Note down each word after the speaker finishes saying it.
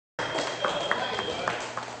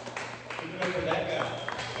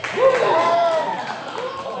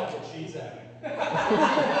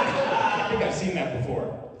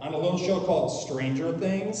show called Stranger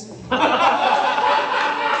Things.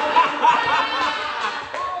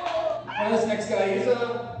 This next guy,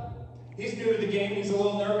 he's new to the game, he's a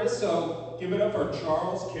little nervous, so give it up for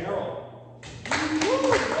Charles Carroll.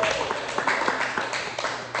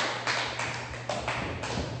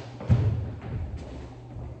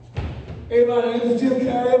 Hey, my name's Jim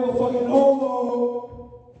Carrey, I'm a fucking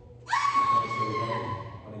homo.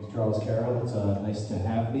 My name's Charles Carroll. It's nice to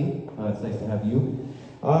have me. It's nice to have you.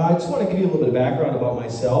 I just want to give you a little bit of background about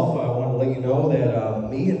myself. I want to let you know that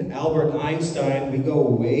me and Albert Einstein, we go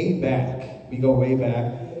way back. You know, I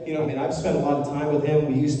mean, I've spent a lot of time with him.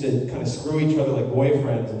 We used to kind of screw each other like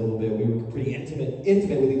boyfriends a little bit. We were pretty intimate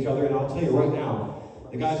with each other, and I'll tell you right now,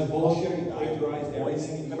 the guy's a bullshitter. He plagiarized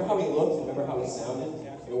everything. Remember how he looked? Remember how he sounded?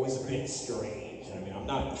 It was a bit strange. I mean, I'm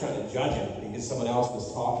not trying to judge him because someone else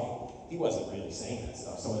was talking. He wasn't really saying that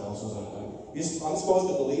stuff. Someone else was I'm supposed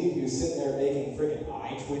to believe he was sitting there making freaking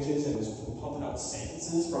eye twitches and was pumping out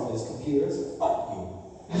sentences from his computer. So fuck you.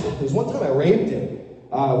 There was one time I raped him.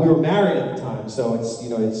 We were married at the time, so it's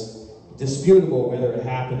disputable whether it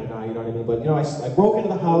happened or not, you know what I mean? But, I broke into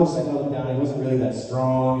the house, I held him down, he wasn't really that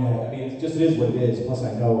strong. I mean, it is what it is, plus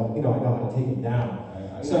I know how to take him down.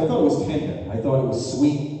 So I thought it was tender, I thought it was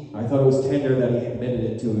sweet, I thought it was tender that he admitted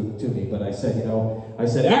it to me, but I said, Al,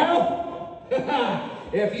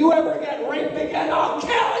 if you ever get raped again, I'll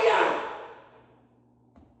kill you!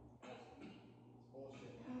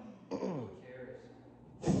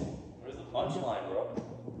 Where's the punchline, bro?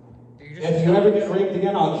 If you ever get raped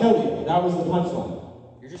again, I'll kill you. That was the punchline.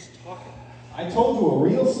 You're just talking. I told you a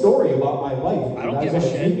real story about my life. I don't give a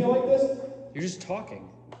shit. Me like this? You're just talking.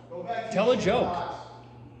 Tell a joke.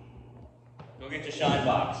 Go get your shine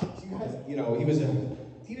box. You guys, he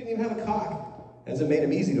didn't even have a cock. Hasn't made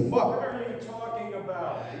him easy to fuck. What are you talking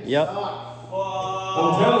about? Yep.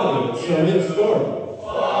 I'm telling you, it's a real story.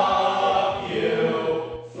 Fuck you.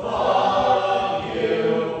 Fuck you.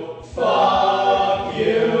 Fuck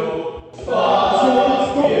you.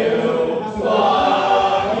 Fuck you.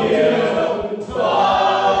 Fuck you.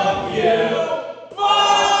 Fuck you.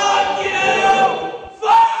 Fuck you.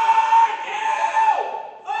 Fuck you.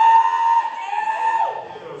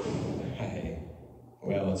 Hey.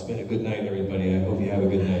 Well, it's been a good night, everybody. I hope you have a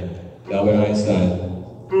good night. Albert Einstein.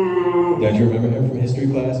 Don't you remember him from history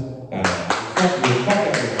class? Fuck you.